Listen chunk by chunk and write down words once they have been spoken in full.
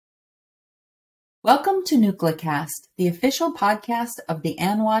Welcome to NucleCast, the official podcast of the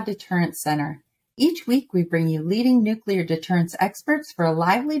ANWA Deterrence Center. Each week we bring you leading nuclear deterrence experts for a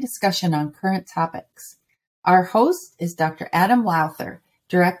lively discussion on current topics. Our host is Dr. Adam Lowther,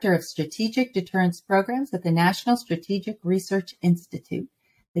 Director of Strategic Deterrence Programs at the National Strategic Research Institute.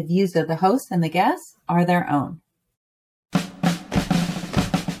 The views of the host and the guests are their own.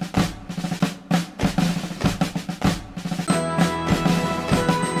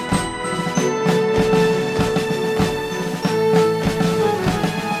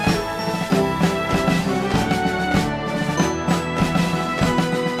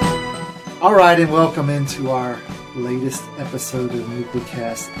 All right, and welcome into our latest episode of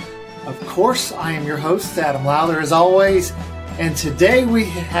NucleCast. Of course, I am your host, Adam Lowther, as always, and today we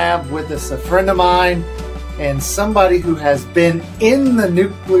have with us a friend of mine and somebody who has been in the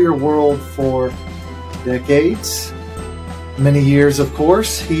nuclear world for decades, many years, of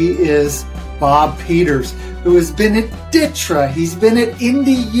course. He is Bob Peters, who has been at DTRA, he's been at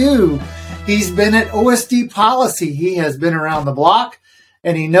NDU, he's been at OSD Policy, he has been around the block.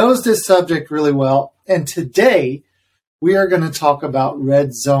 And he knows this subject really well. And today we are going to talk about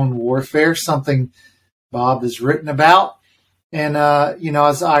red zone warfare, something Bob has written about. And,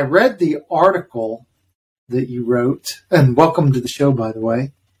 as I read the article that you wrote, and welcome to the show, by the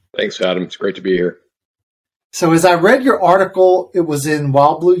way. Thanks, Adam. It's great to be here. So as I read your article, it was in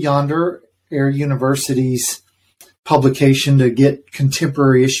Wild Blue Yonder, Air University's publication to get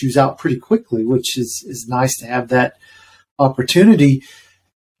contemporary issues out pretty quickly, which is nice to have that opportunity.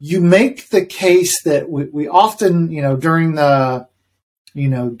 You make the case that we often, during the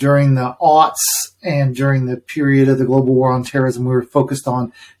aughts and during the period of the global war on terrorism, we were focused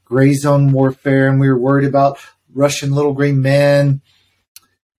on gray zone warfare and we were worried about Russian little green men.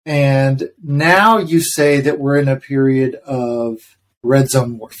 And now you say that we're in a period of red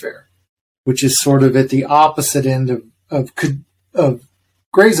zone warfare, which is sort of at the opposite end of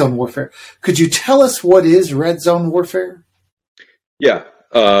gray zone warfare. Could you tell us what is red zone warfare? Yeah.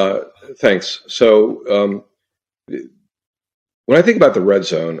 Thanks. So when I think about the red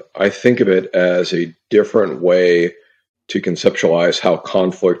zone, I think of it as a different way to conceptualize how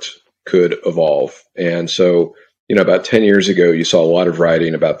conflict could evolve. And so, about 10 years ago, you saw a lot of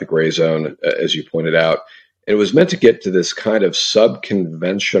writing about the gray zone, as you pointed out. And it was meant to get to this kind of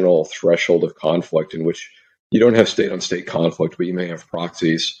sub-conventional threshold of conflict in which you don't have state-on-state conflict, but you may have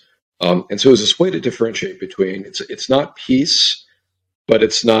proxies. And so it was this way to differentiate between it's not peace, but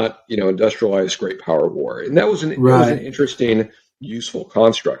it's not, industrialized great power war. And that was an interesting, useful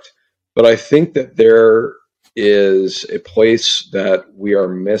construct. But I think that there is a place that we are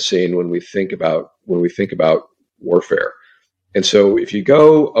missing when we think about warfare. And so if you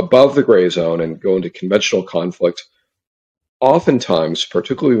go above the gray zone and go into conventional conflict, oftentimes,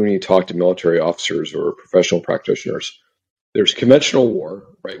 particularly when you talk to military officers or professional practitioners, there's conventional war,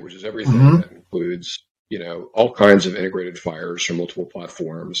 right, which is everything that includes all kinds of integrated fires from multiple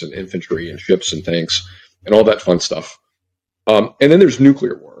platforms and infantry and ships and tanks and all that fun stuff. And then there's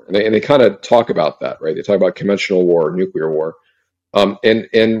nuclear war. And they kind of talk about that, right? They talk about conventional war, nuclear war.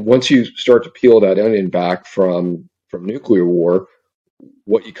 And once you start to peel that onion back from nuclear war,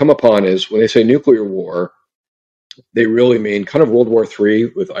 what you come upon is when they say nuclear war, they really mean kind of World War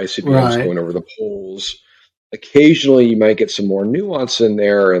III with ICBMs going over the poles. Occasionally you might get some more nuance in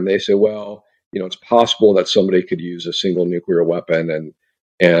there and they say, well, it's possible that somebody could use a single nuclear weapon,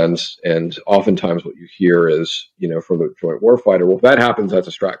 and oftentimes what you hear is, from the Joint Warfighter, well, if that happens, that's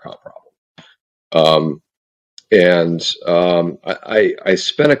a STRATCOM problem. I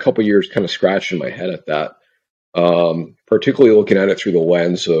spent a couple years kind of scratching my head at that, particularly looking at it through the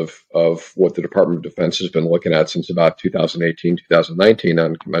lens of what the Department of Defense has been looking at since about 2018, 2019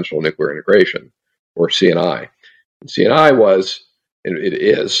 on conventional nuclear integration, or CNI. And CNI was, and it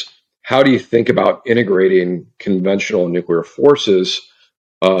is, how do you think about integrating conventional nuclear forces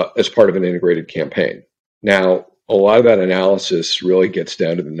as part of an integrated campaign? Now, a lot of that analysis really gets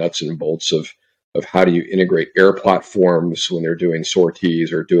down to the nuts and bolts of how do you integrate air platforms when they're doing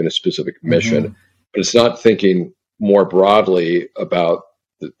sorties or doing a specific mission. But it's not thinking more broadly about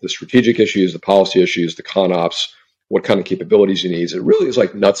the strategic issues, the policy issues, the con ops, what kind of capabilities you need. It really is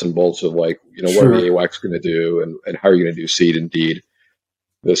like nuts and bolts of what are the AWACS going to do and how are you going to do SEED and DEED,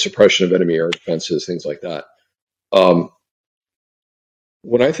 the suppression of enemy air defenses, things like that.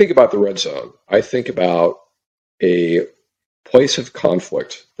 When I think about the red zone, I think about a place of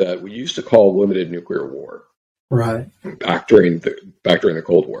conflict that we used to call limited nuclear war, right? Back during the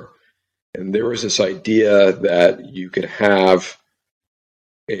Cold War, and there was this idea that you could have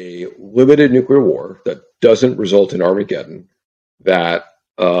a limited nuclear war that doesn't result in Armageddon, that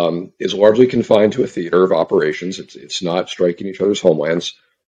is largely confined to a theater of operations. It's not striking each other's homelands.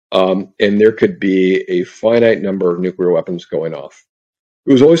 And there could be a finite number of nuclear weapons going off.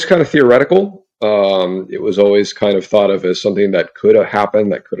 It was always kind of theoretical. It was always kind of thought of as something that could happen,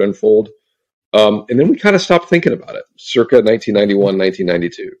 that could unfold. And then we kind of stopped thinking about it circa 1991,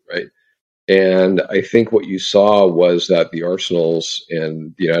 1992, right? And I think what you saw was that the arsenals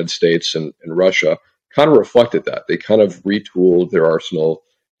in the United States and Russia kind of reflected that. They kind of retooled their arsenal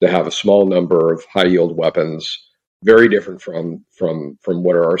to have a small number of high-yield weapons, very different from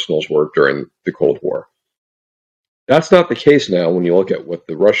what our arsenals were during the Cold War. That's not the case now when you look at what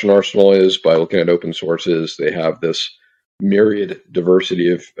the Russian arsenal is by looking at open sources. They have this myriad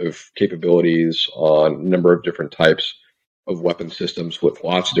diversity of capabilities on a number of different types of weapon systems with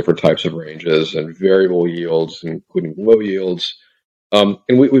lots of different types of ranges and variable yields, including low yields. And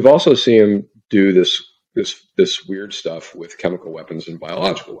we've also seen them do this weird stuff with chemical weapons and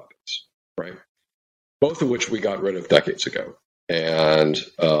biological weapons, right? Both of which we got rid of decades ago. And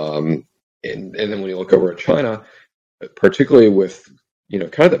then when you look over at China, particularly with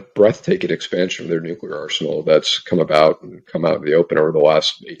kind of the breathtaking expansion of their nuclear arsenal that's come out in the open over the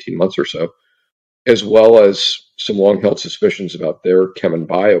last 18 months or so, as well as some long-held suspicions about their chem and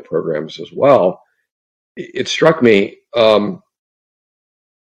bio programs as well, it struck me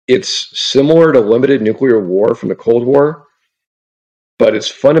it's similar to limited nuclear war from the Cold War, but it's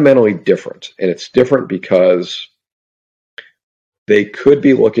fundamentally different. And it's different because they could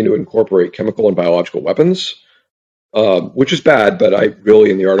be looking to incorporate chemical and biological weapons, which is bad, but I really,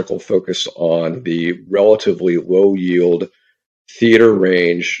 in the article, focus on the relatively low-yield theater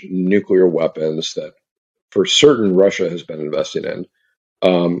range nuclear weapons that for certain Russia has been investing in.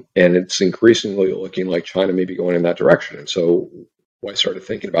 And it's increasingly looking like China may be going in that direction. And so when I started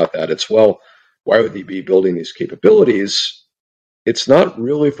thinking about that, it's, well, why would they be building these capabilities? It's not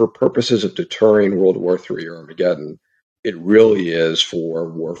really for purposes of deterring World War III or Armageddon. It really is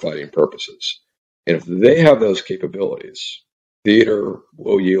for warfighting purposes. And if they have those capabilities, theater,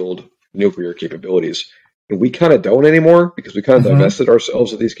 low-yield nuclear capabilities, and we kind of don't anymore because we kind of divested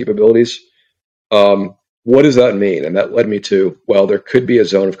ourselves of these capabilities, what does that mean? And that led me to, well, there could be a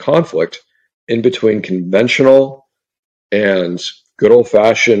zone of conflict in between conventional and good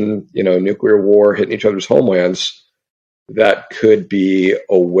old-fashioned, nuclear war hitting each other's homelands. That could be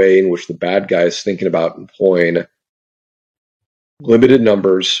a way in which the bad guy is thinking about employing limited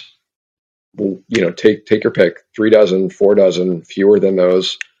numbers. Take your pick, 3 dozen, 4 dozen, fewer than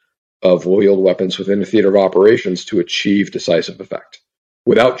those of low-yield weapons within a theater of operations to achieve decisive effect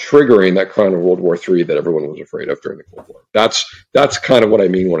without triggering that kind of World War III that everyone was afraid of during the Cold War. That's kind of what I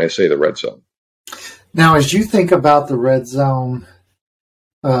mean when I say the red zone. Now, as you think about the red zone,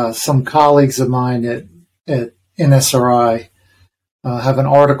 some colleagues of mine at NSRI have an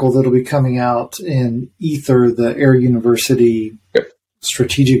article that'll be coming out in Ether, the Air University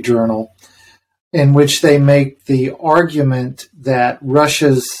Strategic Journal, in which they make the argument that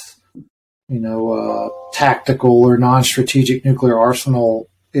Russia's, tactical or non-strategic nuclear arsenal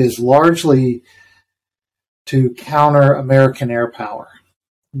is largely to counter American air power,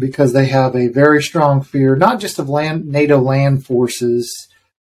 because they have a very strong fear, not just of NATO land forces,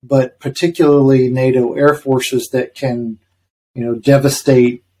 but particularly NATO air forces that can,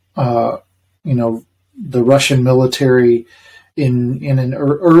 devastate, the Russian military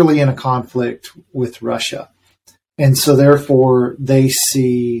early in a conflict with Russia. And so therefore they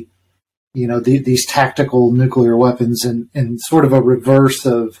see, these tactical nuclear weapons and sort of a reverse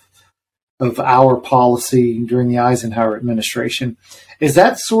of our policy during the Eisenhower administration. Is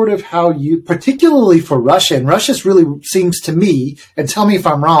that sort of how you, particularly for Russia, and Russia's really seems to me, and tell me if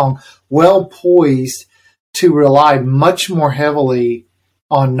I'm wrong, well poised to rely much more heavily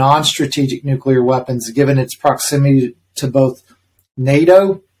on non-strategic nuclear weapons, given its proximity to both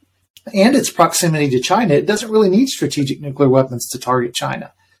NATO and its proximity to China? It doesn't really need strategic nuclear weapons to target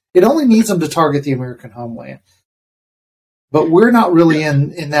China. It only needs them to target the American homeland. But we're not really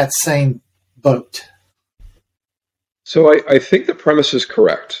in that same boat. So I think the premise is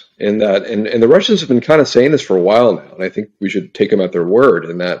correct in that, and the Russians have been kind of saying this for a while now, and I think we should take them at their word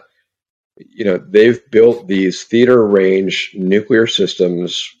in that, they've built these theater range nuclear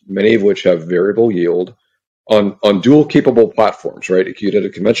systems, many of which have variable yield, on dual capable platforms, right? You could have a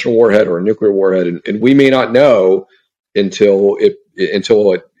conventional warhead or a nuclear warhead, and we may not know until it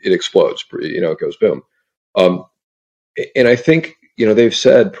explodes, it goes boom. And I think, they've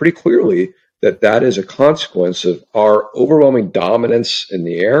said pretty clearly that is a consequence of our overwhelming dominance in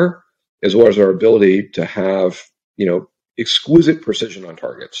the air, as well as our ability to have, exquisite precision on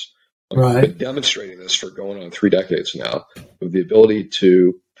targets. We've been demonstrating this for going on 3 decades now, with the ability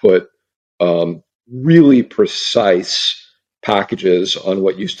to put really precise packages on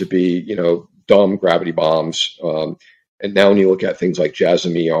what used to be, dumb gravity bombs. And now when you look at things like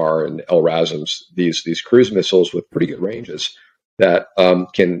JASSM-ER and LRASMs, these cruise missiles with pretty good ranges that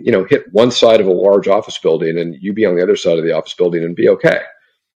can, hit one side of a large office building and you be on the other side of the office building and be okay.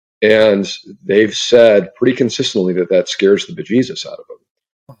 And they've said pretty consistently that scares the bejesus out of them.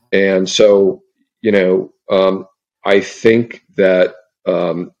 And so, I think that,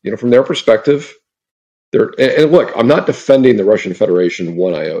 from their perspective, and look, I'm not defending the Russian Federation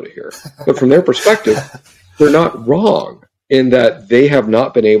one iota here, but from their perspective, they're not wrong in that they have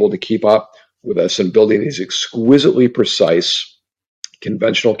not been able to keep up with us in building these exquisitely precise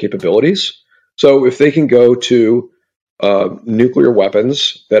conventional capabilities. So if they can go to nuclear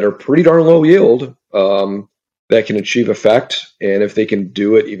weapons that are pretty darn low yield, that can achieve effect, and if they can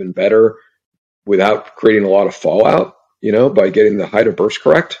do it even better without creating a lot of fallout, by getting the height of burst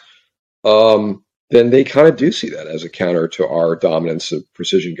correct, then they kind of do see that as a counter to our dominance of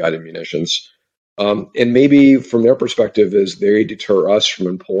precision-guided munitions. And maybe from their perspective is they deter us from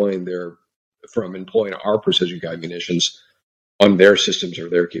employing our precision-guided munitions on their systems or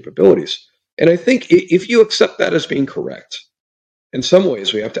their capabilities. And I think if you accept that as being correct, in some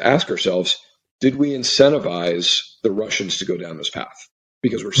ways we have to ask ourselves, did we incentivize the Russians to go down this path?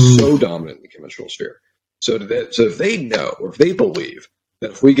 Because we're so dominant in the conventional sphere. So if they know, or if they believe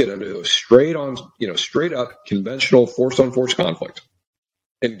that if we get into a straight up conventional force-on-force conflict,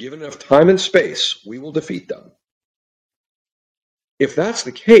 and given enough time and space, we will defeat them. If that's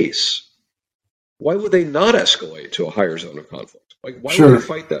the case, why would they not escalate to a higher zone of conflict? Why would they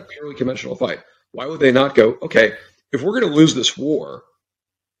fight that purely conventional fight? Why would they not go, okay, if we're going to lose this war,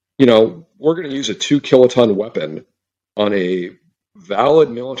 we're going to use a 2-kiloton weapon on a valid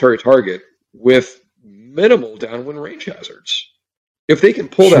military target with minimal downwind range hazards. If they can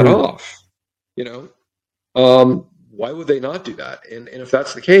pull that off, why would they not do that? And if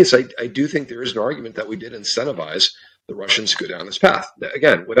that's the case, I do think there is an argument that we did incentivize the Russians to go down this path.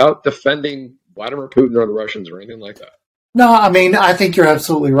 Again, without defending Vladimir Putin or the Russians or anything like that. No, I mean, I think you're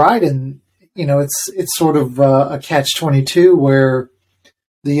absolutely right. And, it's sort of a catch-22 where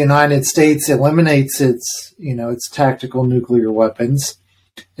the United States eliminates its tactical nuclear weapons,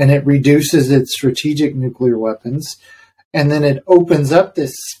 and it reduces its strategic nuclear weapons. And then it opens up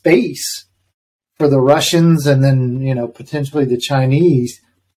this space for the Russians and then, potentially the Chinese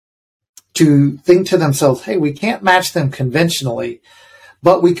to think to themselves, hey, we can't match them conventionally,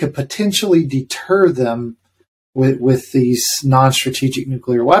 but we could potentially deter them with these non-strategic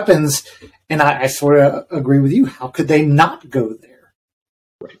nuclear weapons. And I sort of agree with you. How could they not go there?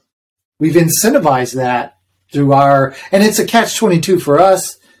 Right. We've incentivized that through and it's a catch-22 for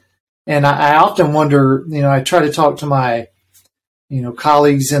us. And I often wonder, I try to talk to my,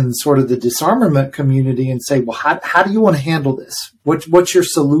 colleagues in sort of the disarmament community and say, well, how do you want to handle this? What's your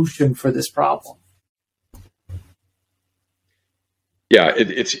solution for this problem? Yeah,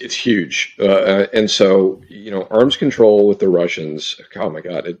 it's huge. And so, arms control with the Russians, oh my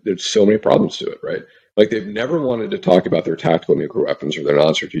God, there's so many problems to it, right? Like they've never wanted to talk about their tactical nuclear weapons or their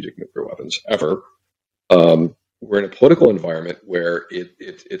non-strategic nuclear weapons, ever. We're in a political environment where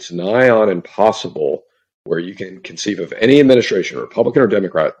it's nigh on impossible where you can conceive of any administration, Republican or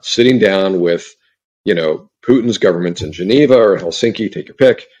Democrat, sitting down with, Putin's governments in Geneva or Helsinki, take your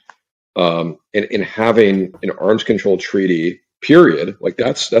pick, and having an arms control treaty, period. Like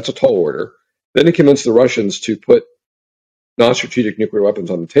that's a tall order. Then to convince the Russians to put non-strategic nuclear weapons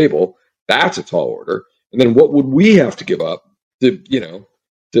on the table, that's a tall order. And then what would we have to give up to, in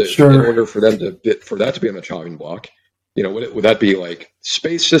order for that to be on the chopping block? Would that be like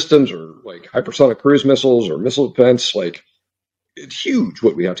space systems or like hypersonic cruise missiles or missile defense? Like, it's huge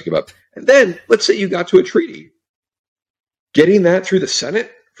what we have to give up. And then let's say you got to a treaty, getting that through the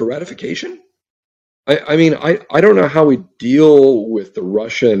Senate for ratification. I don't know how we deal with the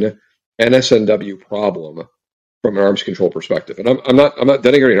Russian NSNW problem from an arms control perspective. And I'm not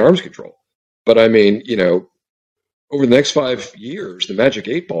denigrating arms control, but over the next 5 years, the magic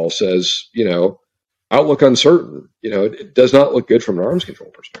 8 ball says, outlook uncertain. It does not look good from an arms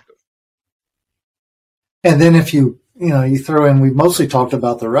control perspective. And then if you throw in, we've mostly talked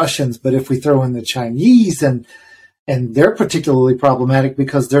about the Russians, but if we throw in the Chinese and they're particularly problematic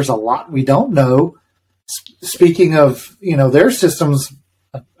because there's a lot we don't know. Speaking of, their systems,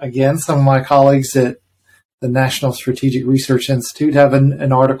 again, some of my colleagues at the National Strategic Research Institute have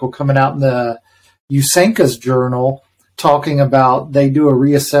an article coming out in the Yusenka's journal talking about they do a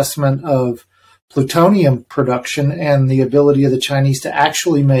reassessment of plutonium production and the ability of the Chinese to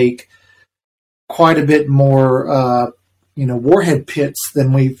actually make quite a bit more, warhead pits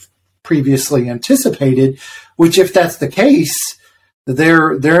than we've previously anticipated, which if that's the case,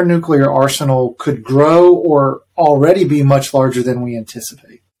 their nuclear arsenal could grow or already be much larger than we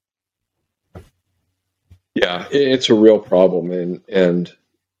anticipate. Yeah, it's a real problem, and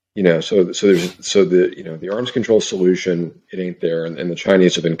the arms control solution, it ain't there, and the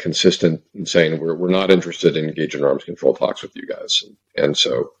Chinese have been consistent in saying we're not interested in engaging in arms control talks with you guys, and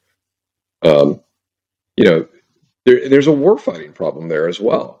so there's a warfighting problem there as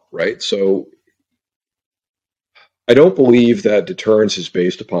well, right? So I don't believe that deterrence is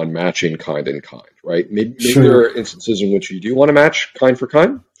based upon matching kind in kind, right? Maybe there are instances in which you do want to match kind for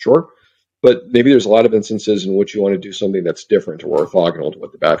kind, sure. But maybe there's a lot of instances in which you want to do something that's different or orthogonal to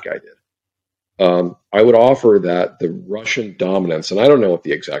what the bad guy did. I would offer that the Russian dominance, and I don't know what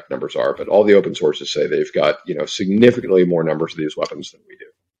the exact numbers are, but all the open sources say they've got significantly more numbers of these weapons than we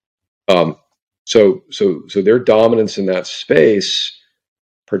do. So their dominance in that space,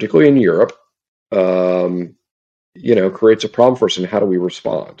 particularly in Europe, creates a problem for us. And how do we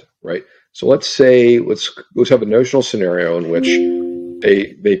respond, right? So let's have a notional scenario in which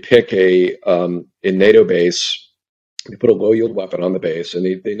they pick a NATO base, they put a low yield weapon on the base,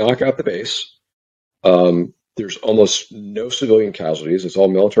 and they knock out the base. There's almost no civilian casualties; it's all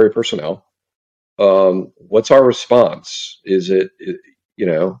military personnel. What's our response? Is it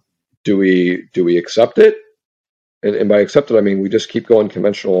do we accept it? And by accept it, I mean we just keep going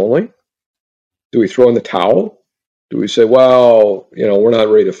conventional only. Do we throw in the towel? Do we say, well, we're not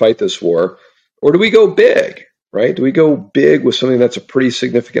ready to fight this war, or do we go big? Right? Do we go big with something that's a pretty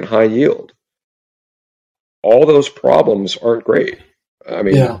significant high yield? All those problems aren't great. I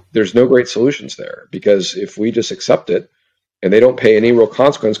mean, There's no great solutions there, because if we just accept it and they don't pay any real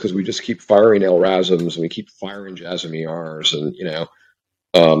consequence because we just keep firing LRASMs and we keep firing JASSM-ERs and,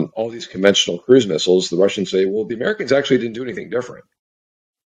 all these conventional cruise missiles, the Russians say, well, the Americans actually didn't do anything different.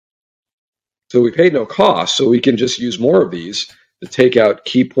 So we paid no cost, so we can just use more of these to take out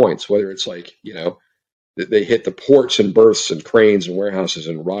key points, whether it's like, they hit the ports and berths and cranes and warehouses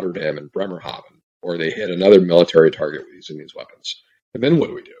in Rotterdam and Bremerhaven, or they hit another military target using these weapons. And then what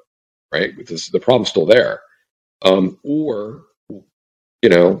do we do, right? Because the problem's still there.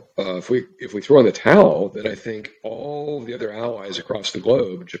 If we throw in the towel, then I think all the other allies across the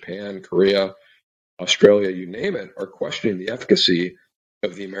globe, Japan, Korea, Australia, you name it, are questioning the efficacy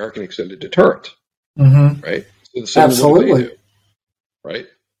of the American extended deterrent, right? So absolutely, do, right?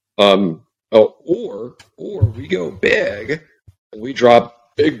 Or we go big and we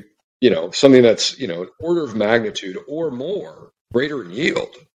drop big, something that's, an order of magnitude or more greater in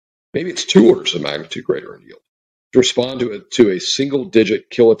yield. Maybe it's 2 orders of magnitude greater in yield to respond to a single digit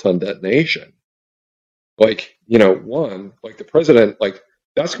kiloton detonation. Like, like the president,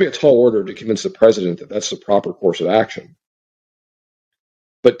 that's gonna be a tall order to convince the president that that's the proper course of action.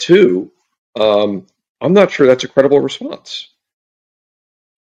 But 2, I'm not sure that's a credible response.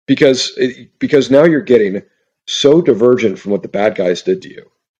 Because now you're getting so divergent from what the bad guys did to you,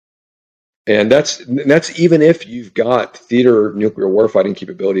 and that's even if you've got theater nuclear warfighting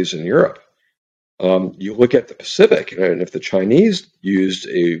capabilities in Europe. You look at the Pacific, and if the Chinese used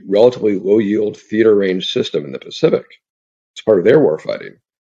a relatively low yield theater range system in the Pacific as part of their warfighting,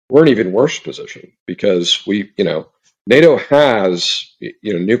 we're in an even worse position because NATO has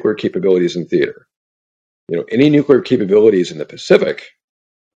nuclear capabilities in theater. Any nuclear capabilities in the Pacific,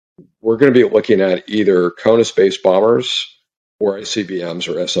 we're going to be looking at either CONUS-based bombers or ICBMs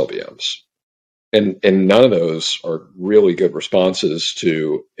or SLBMs. And none of those are really good responses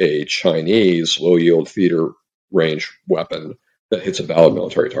to a Chinese low-yield theater range weapon that hits a valid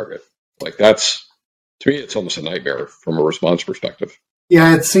military target. To me, it's almost a nightmare from a response perspective.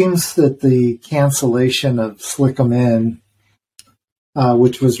 Yeah, it seems that the cancellation of SLCM-N,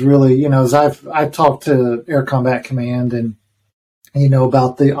 which was really, as I've talked to Air Combat Command and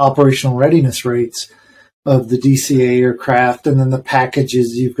about the operational readiness rates of the DCA aircraft and then the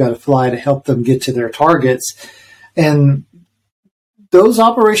packages you've got to fly to help them get to their targets. And those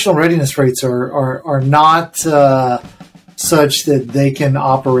operational readiness rates are not such that they can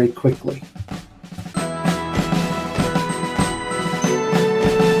operate quickly.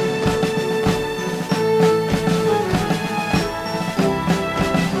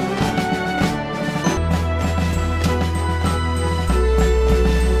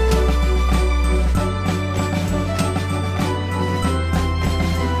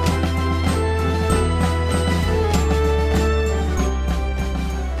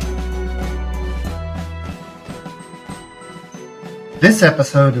 This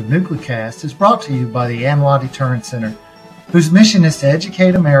episode of NucleCast is brought to you by the ANWA Deterrence Center. whose mission is to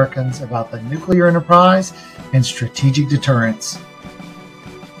educate Americans about the nuclear enterprise and strategic deterrence.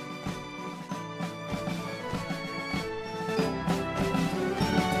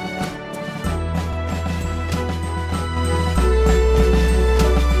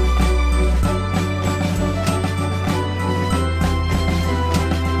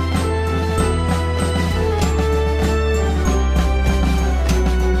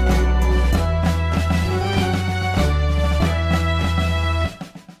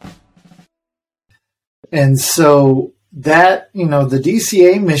 And so that, the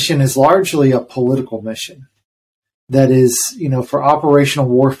DCA mission is largely a political mission. That is, for operational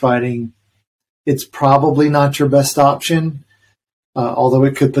warfighting, it's probably not your best option, although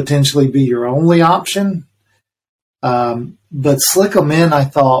it could potentially be your only option. But slick 'em in, I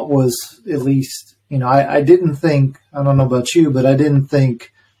thought, was at least, I didn't think, I don't know about you, but I didn't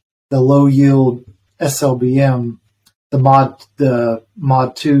think the low yield SLBM, the mod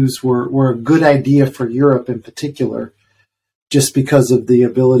 2s were a good idea for Europe in particular, just because of the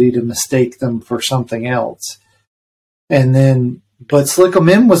ability to mistake them for something else. And then, but slick 'em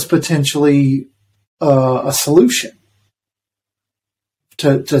in was potentially a solution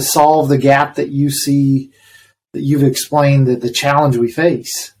to solve the gap that you see, that you've explained, that the challenge we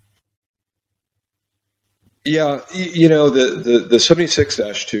face. Yeah, the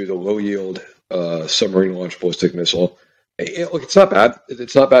 76-2, the low yield submarine launched ballistic missile. Look, it's not bad.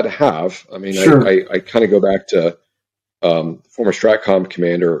 It's not bad to have. I mean, sure. I kind of go back to former Stratcom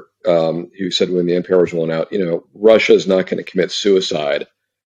commander who said when the NPR was rolling out, Russia is not going to commit suicide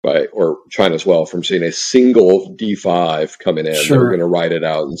or China as well, from seeing a single D5 coming in. Sure. They're going to ride it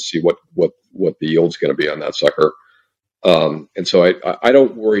out and see what the yield's going to be on that sucker. And so I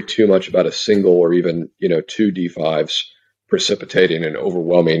don't worry too much about a single or even, two D5s precipitating an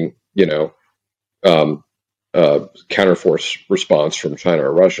overwhelming, counterforce response from China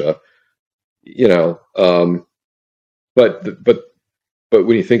or Russia, but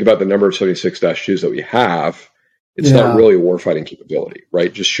when you think about the number of 76-2s that we have, it's not really a warfighting capability,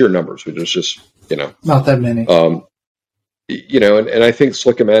 right? Just sheer numbers. There's just, not that many. And I think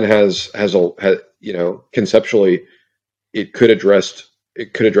Slick 'em in has conceptually, it could address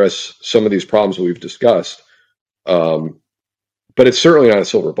some of these problems that we've discussed. But it's certainly not a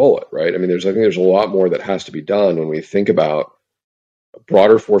silver bullet, right? I mean, I think there's a lot more that has to be done when we think about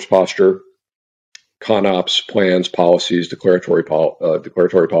broader force posture, CONOPS plans, policies, declaratory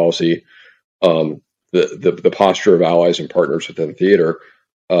policy, the posture of allies and partners within theater.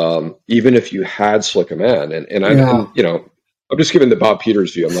 Even if you had slick 'em in, and I'm just giving the Bob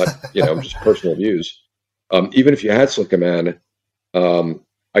Peters view. I'm not, just personal views. Even if you had slick 'em in,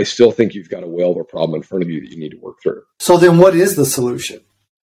 I still think you've got a whale of a problem in front of you that you need to work through. So then what is the solution?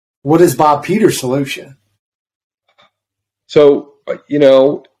 What is Bob Peters' solution? So,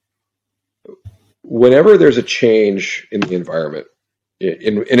 whenever there's a change in the environment,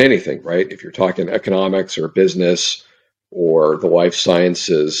 in anything, right? If you're talking economics or business or the life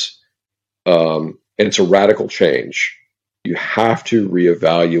sciences, and it's a radical change, you have to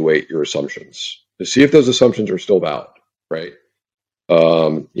reevaluate your assumptions to see if those assumptions are still valid, right?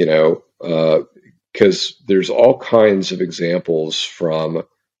 Because there's all kinds of examples from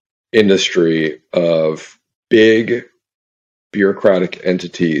industry of big bureaucratic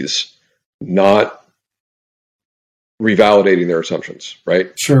entities not revalidating their assumptions,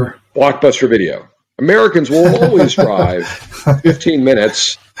 right? Sure. Blockbuster Video. Americans will always drive 15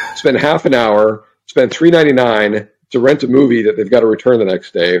 minutes, spend half an hour, spend $3.99 to rent a movie that they've got to return the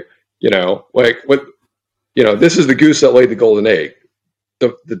next day. This is the goose that laid the golden egg.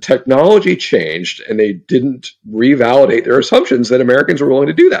 The technology changed, and they didn't revalidate their assumptions that Americans were willing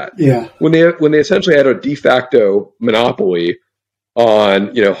to do that. Yeah. When they essentially had a de facto monopoly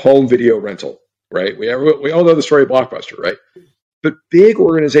on home video rental, right? We all know the story of Blockbuster, right? But big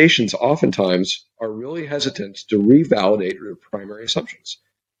organizations oftentimes are really hesitant to revalidate their primary assumptions.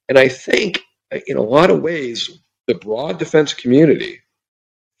 And I think in a lot of ways, the broad defense community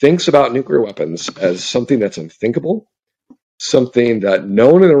thinks about nuclear weapons as something that's unthinkable, something that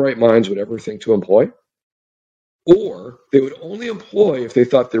no one in their right minds would ever think to employ, or they would only employ if they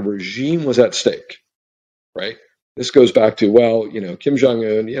thought the regime was at stake, right? This goes back to, Kim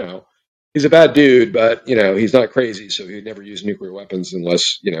Jong-un, he's a bad dude, but, he's not crazy, so he'd never use nuclear weapons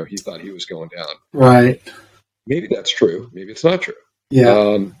unless, he thought he was going down. Right. Maybe that's true. Maybe it's not true.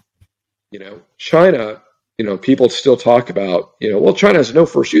 Yeah. China, people still talk about, China has no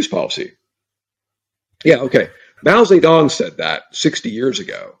first use policy. Yeah, okay. Mao Zedong said that 60 years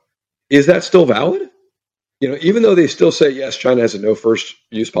ago. Is that still valid? Even though they still say, yes, China has a no first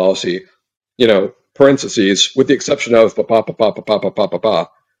use policy, parentheses, with the exception of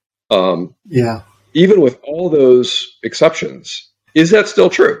even with all those exceptions, is that still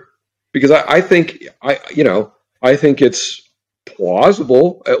true? Because I think it's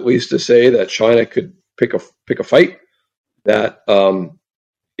plausible, at least, to say that China could pick a fight, that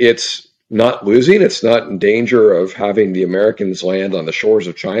it's not losing, it's not in danger of having the Americans land on the shores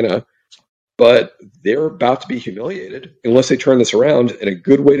of China, but they're about to be humiliated unless they turn this around. And a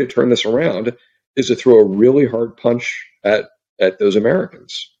good way to turn this around is to throw a really hard punch at those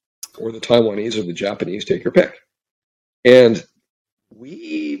Americans, or the Taiwanese or the Japanese, take your pick. And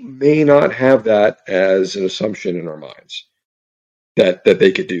we may not have that as an assumption in our minds that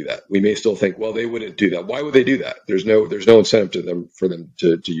they could do that. We may still think, well, they wouldn't do that. Why would they do that? There's no incentive for them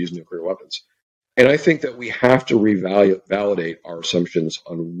to use nuclear weapons. And I think that we have to validate our assumptions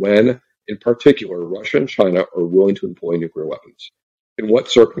on when, in particular, Russia and China are willing to employ nuclear weapons, in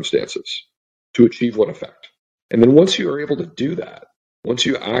what circumstances, to achieve what effect. And then once you are able to do that, once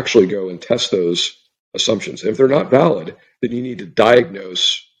you actually go and test those assumptions, and if they're not valid, then you need to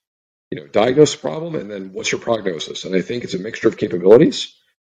diagnose the problem, and then what's your prognosis? And I think it's a mixture of capabilities.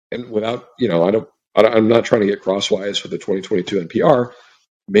 And without, I'm not trying to get crosswise with the 2022 NPR.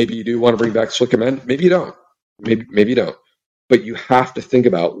 Maybe you do want to bring back Silicon Men. Maybe you don't. Maybe you don't. But you have to think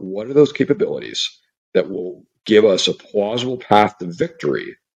about what are those capabilities that will give us a plausible path to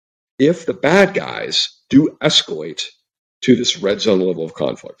victory if the bad guys do escalate to this red zone level of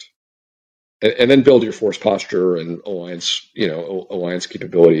conflict. And then build your force posture and alliance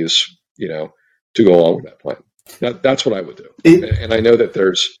capabilities, to go along with that plan. That's what I would do. And I know that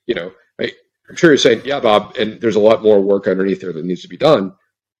there's, I'm sure you're saying, yeah, Bob, and there's a lot more work underneath there that needs to be done.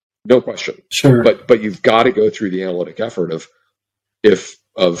 No question. Sure. But you've got to go through the analytic effort of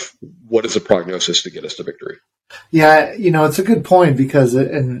what is the prognosis to get us to victory. Yeah, it's a good point because,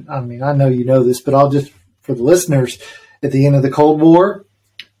 and I mean, I know you know this, but I'll just, for the listeners, at the end of the Cold War,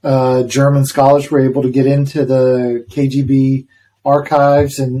 German scholars were able to get into the KGB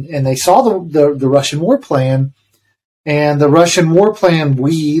archives, and they saw the Russian war plan. And the Russian war plan,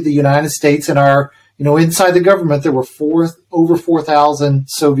 the United States, and our, inside the government, there were over 4,000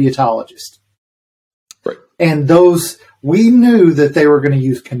 Sovietologists. Right. And those, we knew that they were going to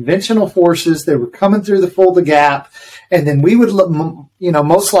use conventional forces. They were coming through the Fulda Gap. And then we would,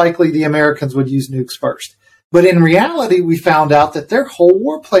 most likely the Americans would use nukes first. But in reality, we found out that their whole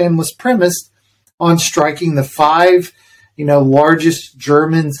war plan was premised on striking the 5, largest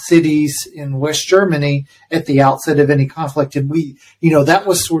German cities in West Germany at the outset of any conflict. And that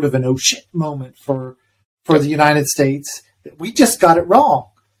was sort of an oh shit moment for the United States. We just got it wrong.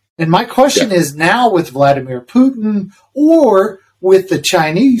 And my question is now with Vladimir Putin or with the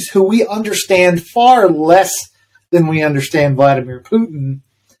Chinese, who we understand far less than we understand Vladimir Putin,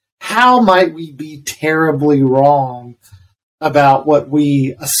 how might we be terribly wrong about what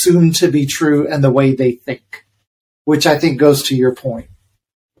we assume to be true and the way they think? Which I think goes to your point.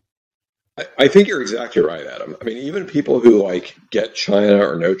 I think you're exactly right, Adam. I mean, even people who get China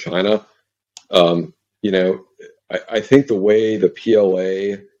or know China, I think the way the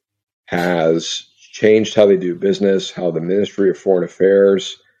PLA has changed how they do business, how the Ministry of Foreign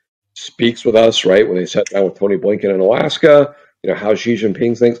Affairs speaks with us, right? When they sat down with Tony Blinken in Alaska, how Xi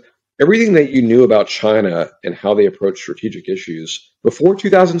Jinping thinks, everything that you knew about China and how they approach strategic issues before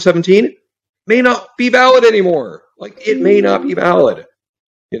 2017 may not be valid anymore. It may not be valid,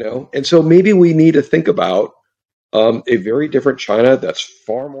 And so maybe we need to think about a very different China that's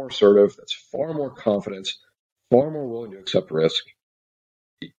far more assertive, that's far more confident, far more willing to accept risk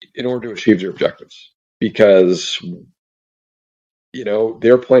in order to achieve their objectives. Because,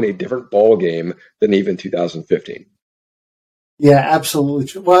 they're playing a different ball game than even 2015. Yeah,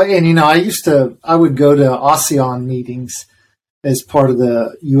 absolutely. Well, and, I would go to ASEAN meetings as part of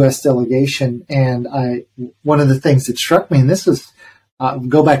the U.S. delegation. And one of the things that struck me, and this was,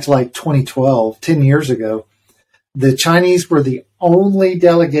 go back to 2012, 10 years ago, the Chinese were the only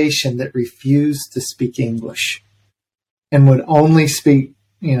delegation that refused to speak English and would only speak,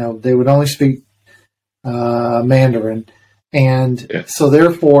 they would only speak Mandarin. And so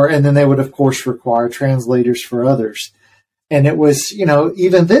therefore, and then they would, of course, require translators for others. And it was,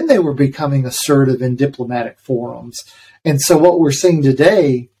 even then they were becoming assertive in diplomatic forums. And so what we're seeing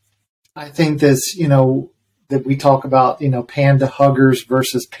today, I think this, that we talk about, panda huggers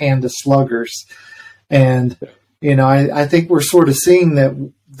versus panda sluggers. And, I think we're sort of seeing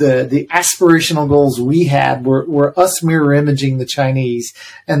that the aspirational goals we had were us mirror imaging the Chinese,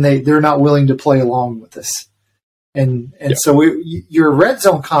 and they're not willing to play along with us. And so your red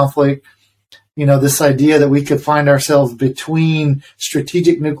zone conflict, this idea that we could find ourselves between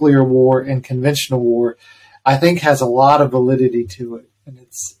strategic nuclear war and conventional war, I think has a lot of validity to it. And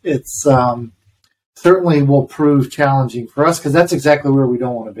it's certainly will prove challenging for us because that's exactly where we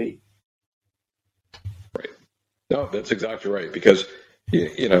don't want to be. Right. No, that's exactly right. Because,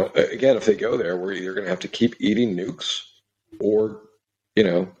 again, if they go there, we're either going to have to keep eating nukes or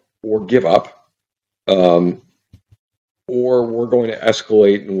give up, or we're going to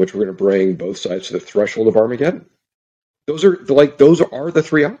escalate in which we're going to bring both sides to the threshold of Armageddon. Those are the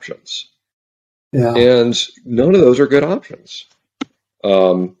three options. Yeah. And none of those are good options.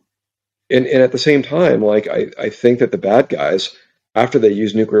 And at the same time, I think that the bad guys, after they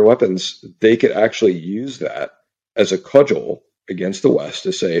use nuclear weapons, they could actually use that as a cudgel against the West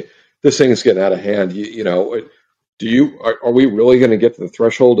to say, this thing is getting out of hand. Are we really going to get to the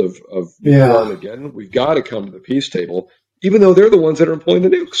threshold of Armageddon? We've got to come to the peace table, even though they're the ones that are employing the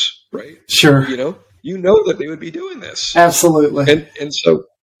nukes, right? Sure. You know that they would be doing this. Absolutely.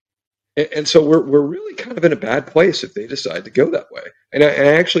 And so we're really kind of in a bad place if they decide to go that way. And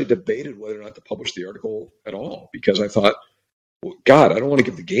I actually debated whether or not to publish the article at all, because I thought, well, God, I don't want to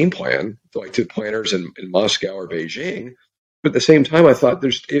give the game plan to planners in Moscow or Beijing. But at the same time, I thought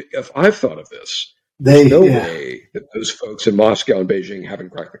if I've thought of this, there's no way that those folks in Moscow and Beijing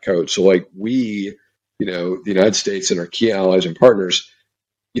haven't cracked the code. So we, the United States and our key allies and partners,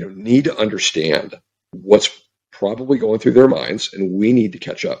 need to understand what's probably going through their minds, and we need to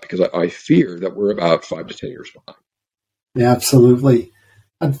catch up because I fear that we're about 5 to 10 years behind. Yeah, absolutely.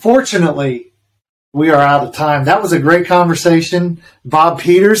 Unfortunately, we are out of time. That was a great conversation. Bob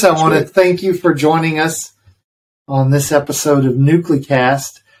Peters, I want to thank you for joining us on this episode of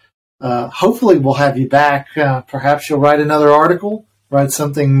NucleCast. Hopefully we'll have you back. Perhaps you'll write another article, write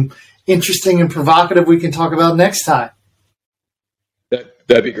something interesting and provocative we can talk about next time.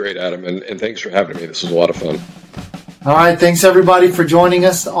 That'd be great, Adam, and thanks for having me. This was a lot of fun. All right, thanks everybody for joining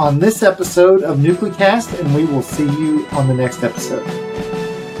us on this episode of NucleCast, and we will see you on the next episode.